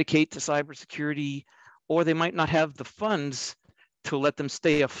to dedicate to cybersecurity, or they might not have the funds to let them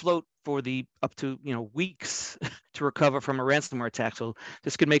stay afloat for the up to weeks to recover from a ransomware attack. So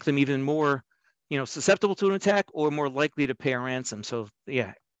this could make them even more susceptible to an attack or more likely to pay a ransom. So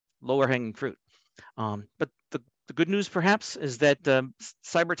yeah, lower hanging fruit. But the good news perhaps is that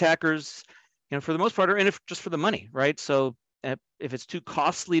cyber attackers, for the most part, are in it just for the money, right? So if it's too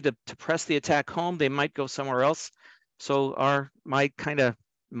costly to press the attack home, they might go somewhere else. So my kind of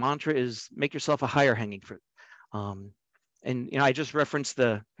mantra is make yourself a higher hanging fruit. And I just referenced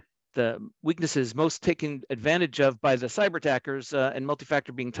the weaknesses most taken advantage of by the cyber attackers, and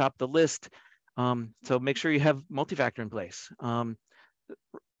multi-factor being top of the list. So make sure you have multi-factor in place.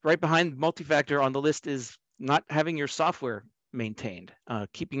 Right behind multi-factor on the list is not having your software maintained,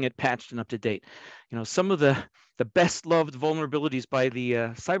 keeping it patched and up to date. Some of the best loved vulnerabilities by the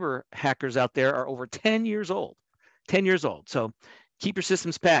cyber hackers out there are over 10 years old. 10 years old. So keep your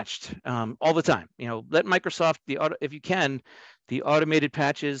systems patched all the time. Let Microsoft, if you can, the automated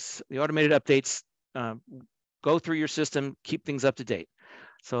patches, the automated updates, go through your system, keep things up to date.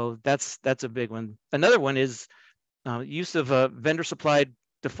 So that's a big one. Another one is use of vendor-supplied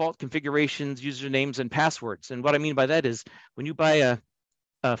default configurations, usernames, and passwords. And what I mean by that is when you buy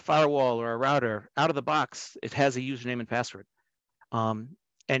a firewall or a router out of the box, it has a username and password.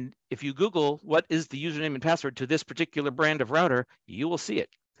 And if you Google what is the username and password to this particular brand of router, you will see it.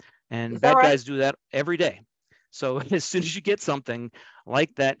 And bad guys do that every day. So as soon as you get something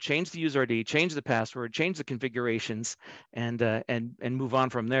like that, change the user ID, change the password, change the configurations, and move on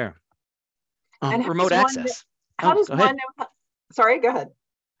from there. Remote access. How does one? Sorry, go ahead.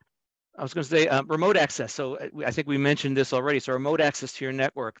 I was going to say remote access. So I think we mentioned this already. So remote access to your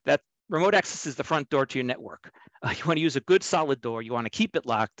network. That remote access is the front door to your network. You want to use a good solid door. You want to keep it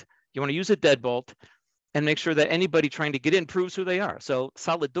locked. You want to use a deadbolt and make sure that anybody trying to get in proves who they are. So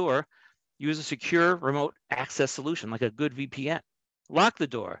solid door, use a secure remote access solution like a good VPN. Lock the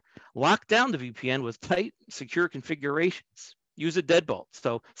door. Lock down the VPN with tight, secure configurations. Use a deadbolt.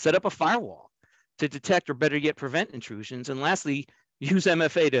 So set up a firewall to detect or better yet prevent intrusions. And lastly, use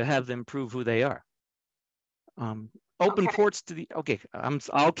MFA to have them prove who they are. Open ports to the,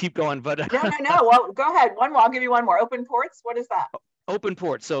 I'll keep going, but. No. Well, go ahead. One more, I'll give you one more. Open ports, what is that? Open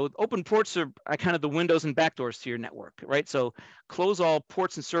ports. So open ports are kind of the windows and backdoors to your network, right? So close all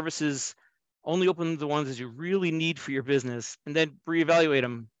ports and services, only open the ones that you really need for your business, and then reevaluate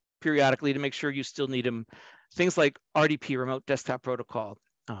them periodically to make sure you still need them. Things like RDP, remote desktop protocol,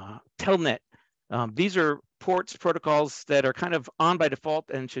 Telnet. These are ports, protocols that are kind of on by default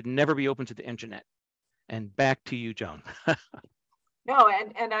and should never be open to the internet. And back to you, Joan. No,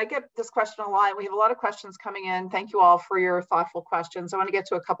 and I get this question a lot. We have a lot of questions coming in. Thank you all for your thoughtful questions. I want to get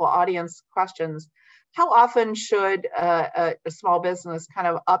to a couple of audience questions. How often should a small business kind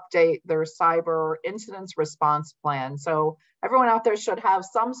of update their cyber incidents response plan? So everyone out there should have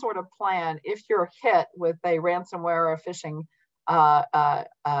some sort of plan if you're hit with a ransomware or a phishing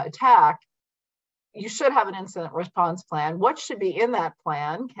attack. You should have an incident response plan. What should be in that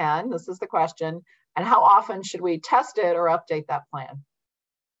plan, Ken? This is the question. And how often should we test it or update that plan?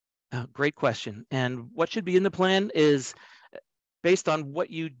 Great question. And what should be in the plan is based on what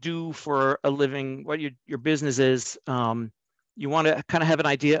you do for a living, what your business is. You want to kind of have an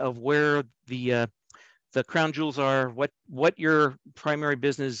idea of where the crown jewels are, what your primary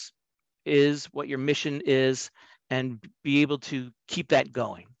business is, what your mission is, and be able to keep that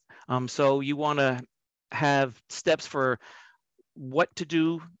going. So you want to have steps for what to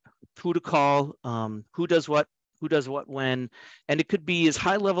do, who to call, who does what when, and it could be as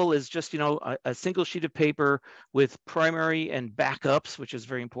high level as just a single sheet of paper with primary and backups, which is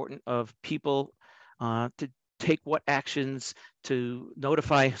very important, of people to take what actions to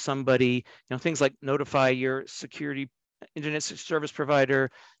notify somebody, things like notify your security internet service provider,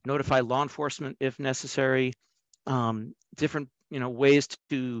 notify law enforcement if necessary, different ways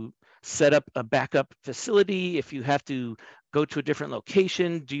to set up a backup facility. If you have to go to a different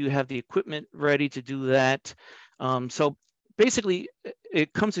location, do you have the equipment ready to do that? So basically,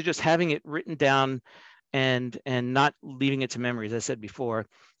 it comes to just having it written down and not leaving it to memory, as I said before,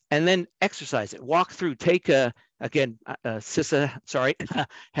 and then exercise it. Walk through. Take CISA,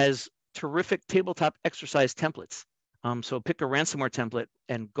 has terrific tabletop exercise templates. So pick a ransomware template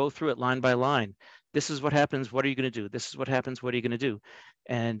and go through it line by line. This is what happens. What are you going to do? This is what happens. What are you going to do?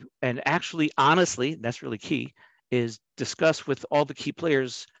 And actually, honestly, that's really key, is discuss with all the key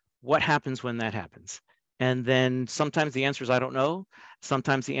players what happens when that happens. And then sometimes the answer is, I don't know.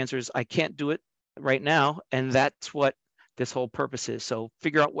 Sometimes the answer is, I can't do it right now. And that's what this whole purpose is. So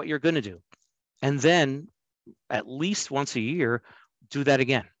figure out what you're going to do. And then at least once a year, do that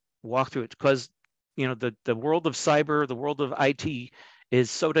again. Walk through it, because the world of cyber, the world of IT is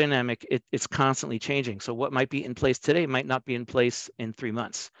so dynamic. It's constantly changing. So what might be in place today might not be in place in 3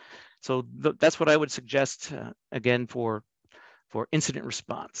 months. So that's what I would suggest, again, for incident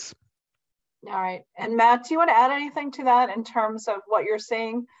response. All right. And Matt, do you want to add anything to that in terms of what you're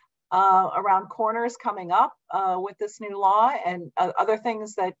seeing around corners coming up with this new law, and other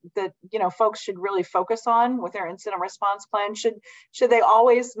things that folks should really focus on with their incident response plan? Should they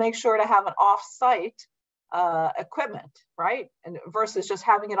always make sure to have an off-site equipment, right, and versus just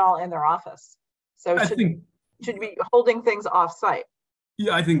having it all in their office? So should be holding things off-site.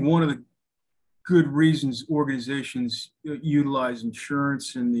 Yeah, I think one of the good reasons organizations utilize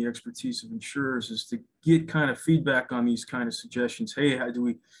insurance and the expertise of insurers is to get kind of feedback on these kind of suggestions. Hey, how do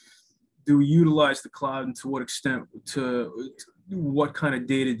we utilize the cloud, and to what extent, to what kind of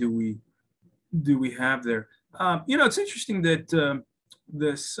data do we have there? It's interesting that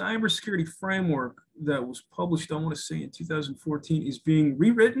the cybersecurity framework that was published, I want to say in 2014, is being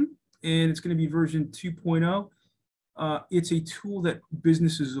rewritten, and it's going to be version 2.0. It's a tool that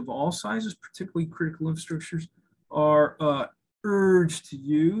businesses of all sizes, particularly critical infrastructures, are urged to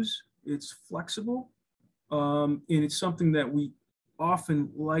use. It's flexible, and it's something that we often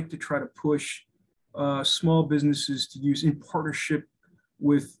like to try to push small businesses to use in partnership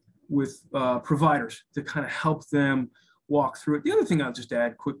with providers to kind of help them walk through it. The other thing I'll just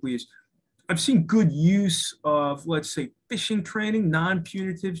add quickly is I've seen good use of, let's say, phishing training,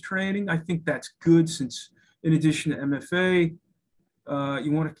 non-punitive training. I think that's good, since in addition to MFA,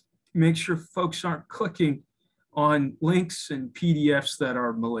 you want to make sure folks aren't clicking on links and PDFs that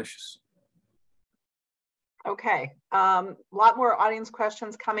are malicious. Okay, a lot more audience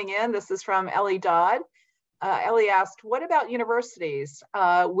questions coming in. This is from Ellie Dodd. Ellie asked, what about universities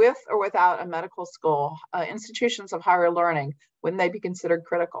with or without a medical school, institutions of higher learning? Wouldn't they be considered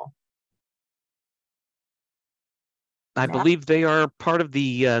critical? I believe they are part of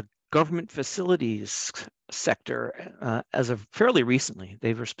the government facilities sector as of fairly recently.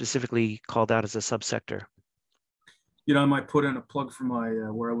 They were specifically called out as a subsector. I might put in a plug for my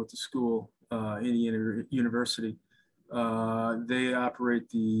where I went to school, Indiana University. They operate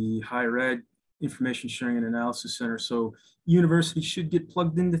the higher ed information sharing and analysis center. So universities should get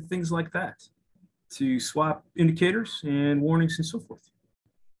plugged into things like that to swap indicators and warnings and so forth.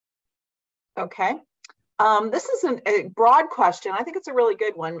 Okay. This is a broad question. I think it's a really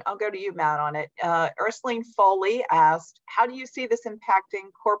good one. I'll go to you, Matt, on it. Ursuline Foley asked, how do you see this impacting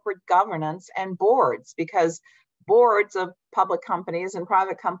corporate governance and boards? Because boards of public companies and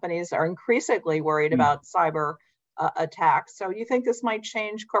private companies are increasingly worried about cyber attacks. So you think this might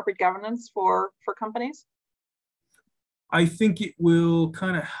change corporate governance for companies? I think it will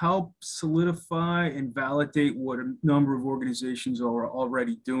kind of help solidify and validate what a number of organizations are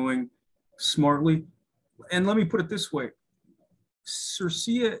already doing smartly. And let me put it this way.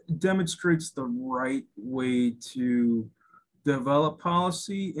 CERCIA demonstrates the right way to develop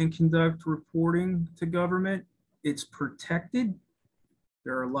policy and conduct reporting to government. It's protected.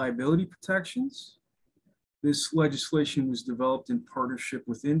 There are liability protections. This legislation was developed in partnership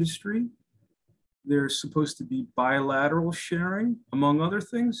with industry. There's supposed to be bilateral sharing, among other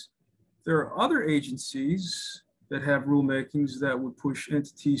things. There are other agencies that have rulemakings that would push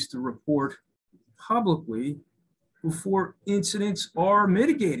entities to report publicly before incidents are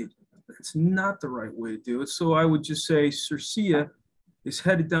mitigated. That's not the right way to do it. So I would just say CERCIA is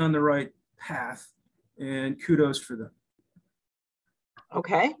headed down the right path, and kudos for them.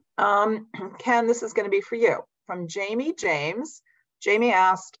 Okay. Ken, this is going to be for you. From Jamie James. Jamie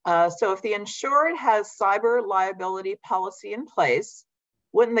asked, so if the insured has cyber liability policy in place,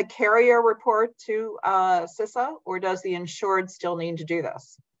 wouldn't the carrier report to CISA, or does the insured still need to do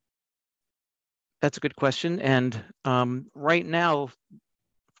this? That's a good question. And right now,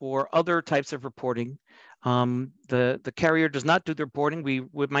 for other types of reporting, the carrier does not do the reporting. We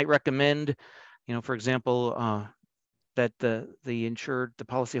might recommend, for example, that the insured, the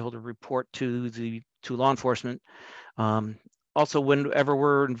policyholder, report to law enforcement. Also, whenever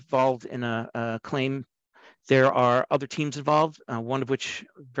we're involved in a claim, there are other teams involved, one of which,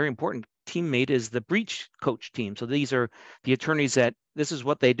 very important teammate, is the breach coach team. So these are the attorneys this is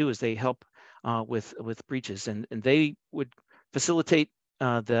what they do, is they help with breaches, and they would facilitate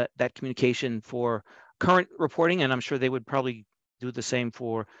that communication for current reporting, and I'm sure they would probably do the same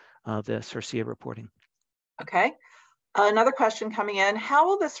for the CERCIA reporting. Okay. Another question coming in, how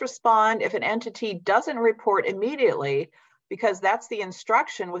will this respond if an entity doesn't report immediately, because that's the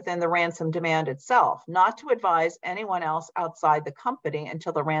instruction within the ransom demand itself, not to advise anyone else outside the company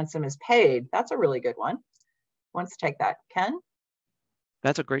until the ransom is paid? That's a really good one. Who wants to take that? Ken?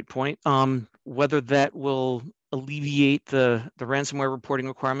 That's a great point. Whether that will alleviate the ransomware reporting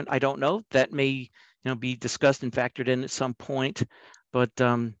requirement, I don't know. That may be discussed and factored in at some point, but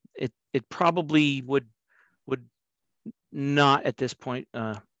it probably would not at this point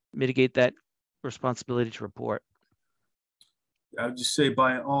mitigate that responsibility to report. I would just say,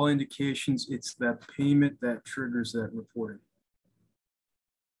 by all indications, it's that payment that triggers that reporting.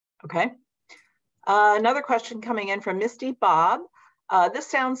 Okay. Another question coming in from Misty Bob. This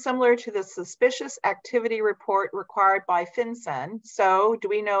sounds similar to the suspicious activity report required by FinCEN. So do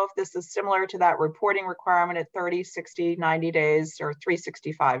we know if this is similar to that reporting requirement at 30, 60, 90 days, or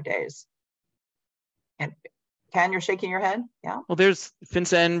 365 days? And Ken, you're shaking your head? Yeah. Well, there's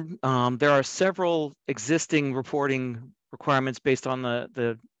FinCEN. There are several existing reporting requirements based on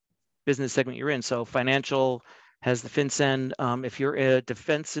the business segment you're in. So financial has the FinCEN. If you're a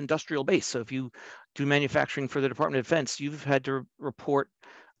defense industrial base, so if you do manufacturing for the Department of Defense, you've had to report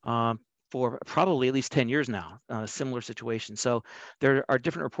for probably at least 10 years now, similar situation. So there are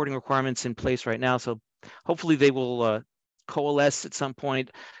different reporting requirements in place right now. So hopefully they will coalesce at some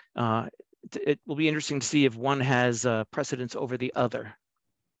point. It will be interesting to see if one has precedence over the other.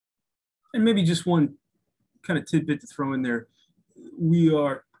 And maybe just one kind of tidbit to throw in there. We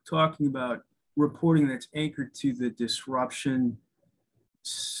are talking about reporting that's anchored to the disruption,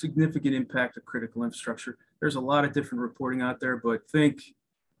 significant impact of critical infrastructure. There's a lot of different reporting out there, but think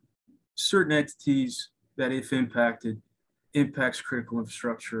certain entities that, if impacted, impacts critical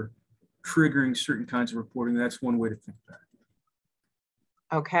infrastructure, triggering certain kinds of reporting. That's one way to think about it.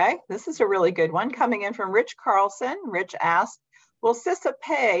 Okay, this is a really good one coming in from Rich Carlson. Rich asked, will CISA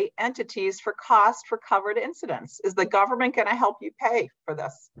pay entities for cost for covered incidents? Is the government going to help you pay for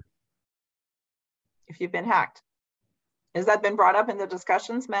this if you've been hacked? Has that been brought up in the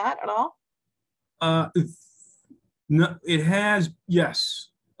discussions, Matt, at all? No, it has, yes.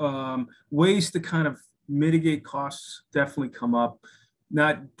 Ways to kind of mitigate costs definitely come up.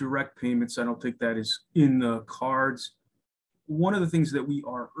 Not direct payments. I don't think that is in the cards. One of the things that we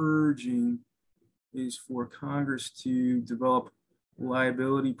are urging is for Congress to develop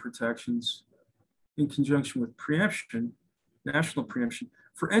liability protections in conjunction with preemption, national preemption,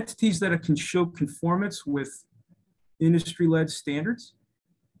 for entities that can show conformance with industry-led standards,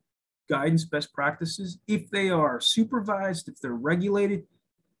 guidance, best practices. If they are supervised, if they're regulated,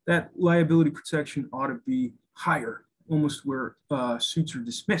 that liability protection ought to be higher, almost where suits are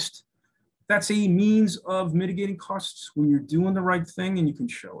dismissed. That's a means of mitigating costs when you're doing the right thing and you can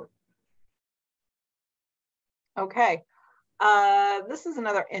show it. Okay. This is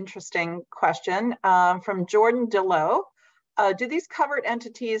another interesting question from Jordan DeLoe. Do these covered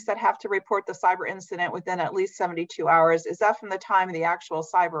entities that have to report the cyber incident within at least 72 hours, is that from the time of the actual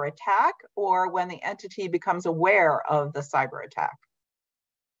cyber attack or when the entity becomes aware of the cyber attack?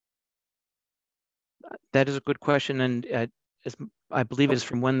 That is a good question, and I believe it's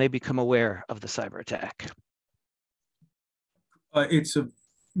from when they become aware of the cyber attack. It's a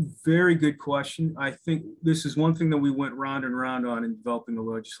very good question. I think this is one thing that we went round and round on in developing the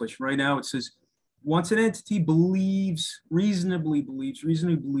legislation. Right now, it says once an entity reasonably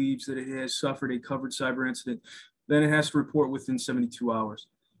believes that it has suffered a covered cyber incident, then it has to report within 72 hours.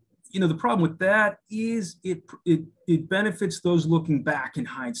 You know, the problem with that is it benefits those looking back in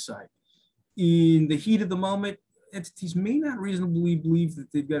hindsight. In the heat of the moment, entities may not reasonably believe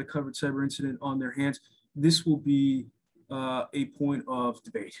that they've got a covered cyber incident on their hands. This will be a point of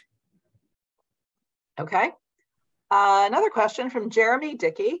debate. Okay. Another question from Jeremy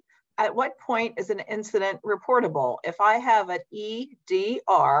Dickey. At what point is an incident reportable? If I have an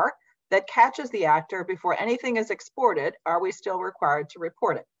EDR that catches the actor before anything is exported, are we still required to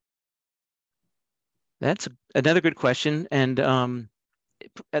report it? That's another good question. And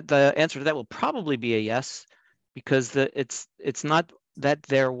the answer to that will probably be a yes, because it's not that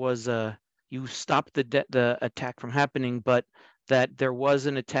there was you stopped the attack from happening, but that there was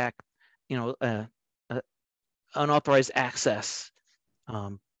an attack, unauthorized access.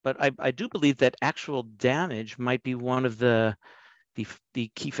 But I do believe that actual damage might be one of the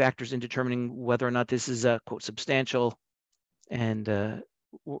key factors in determining whether or not this is a quote substantial and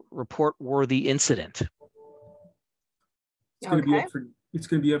report-worthy incident. It's going to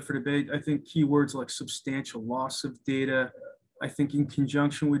be up for debate. I think keywords like substantial loss of data, I think in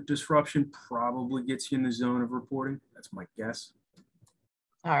conjunction with disruption, probably gets you in the zone of reporting. That's my guess.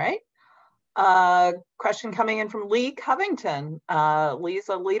 All right. Question coming in from Lee Covington. Lee's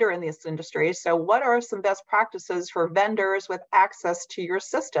a leader in this industry. So what are some best practices for vendors with access to your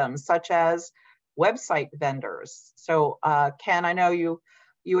systems, such as website vendors? So Ken, I know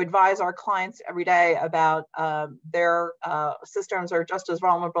you advise our clients every day about their systems are just as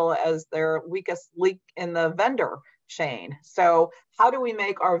vulnerable as their weakest link in the vendor chain. So how do we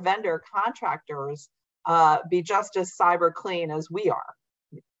make our vendor contractors be just as cyber clean as we are?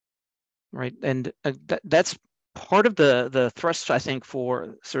 Right, and that's part of the thrust, I think,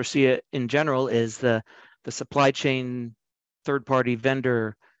 for CERCIA in general is the supply chain third-party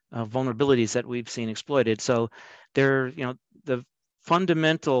vendor vulnerabilities that we've seen exploited. So they're, the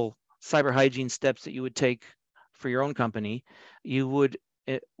fundamental cyber hygiene steps that you would take for your own company, you would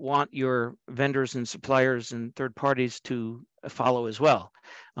want your vendors and suppliers and third parties to follow as well.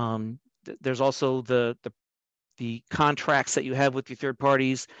 There's also the contracts that you have with your third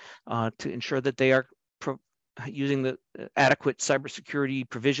parties to ensure that they are using the adequate cybersecurity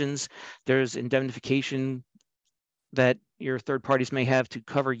provisions. There's indemnification that your third parties may have to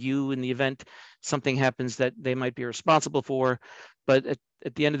cover you in the event something happens that they might be responsible for. But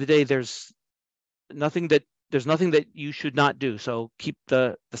at the end of the day, there's nothing that you should not do. So keep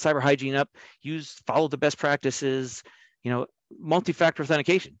the cyber hygiene up, follow the best practices, multi-factor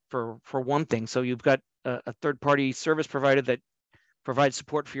authentication for one thing. So you've got a third-party service provider that provides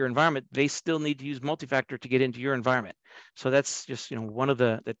support for your environment. They still need to use multi-factor to get into your environment. So that's just one of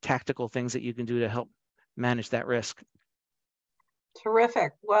the tactical things that you can do to help manage that risk.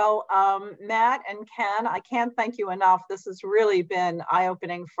 Terrific. Well, Matt and Ken, I can't thank you enough. This has really been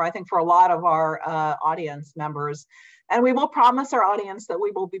eye-opening I think for a lot of our audience members. And we will promise our audience that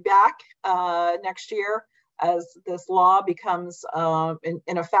we will be back next year as this law becomes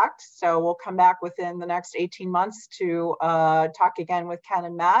in effect. So we'll come back within the next 18 months to talk again with Ken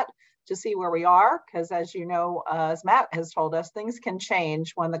and Matt to see where we are, because as you know, as Matt has told us, things can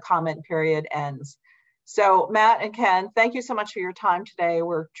change when the comment period ends. So Matt and Ken, thank you so much for your time today.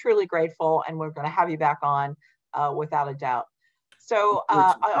 We're truly grateful, and we're going to have you back on without a doubt. So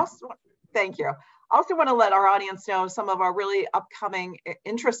thank you. I also want to let our audience know some of our really upcoming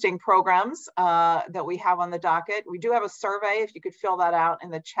interesting programs that we have on the docket. We do have a survey. If you could fill that out in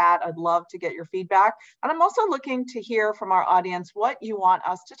the chat, I'd love to get your feedback. And I'm also looking to hear from our audience what you want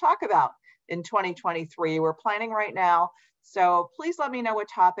us to talk about in 2023. We're planning right now. So please let me know what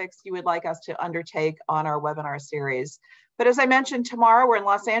topics you would like us to undertake on our webinar series. But as I mentioned, tomorrow we're in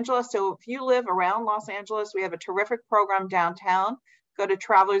Los Angeles. So if you live around Los Angeles, we have a terrific program downtown. Go to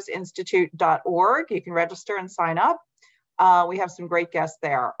travelersinstitute.org. You can register and sign up. We have some great guests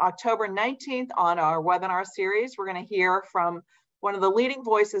there. October 19th on our webinar series, we're going to hear from one of the leading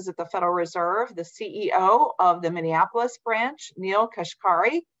voices at the Federal Reserve, the CEO of the Minneapolis branch, Neil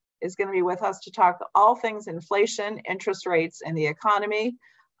Kashkari. is going to be with us to talk all things inflation, interest rates, and the economy.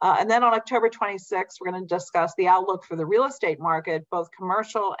 And then on October 26th, we're going to discuss the outlook for the real estate market, both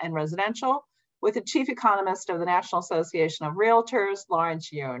commercial and residential, with the chief economist of the National Association of Realtors, Lawrence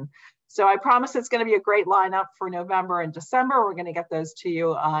Yoon. So I promise it's going to be a great lineup for November and December. We're going to get those to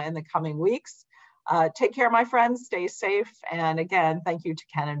you in the coming weeks. Take care, my friends. Stay safe. And again, thank you to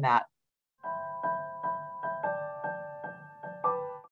Ken and Matt.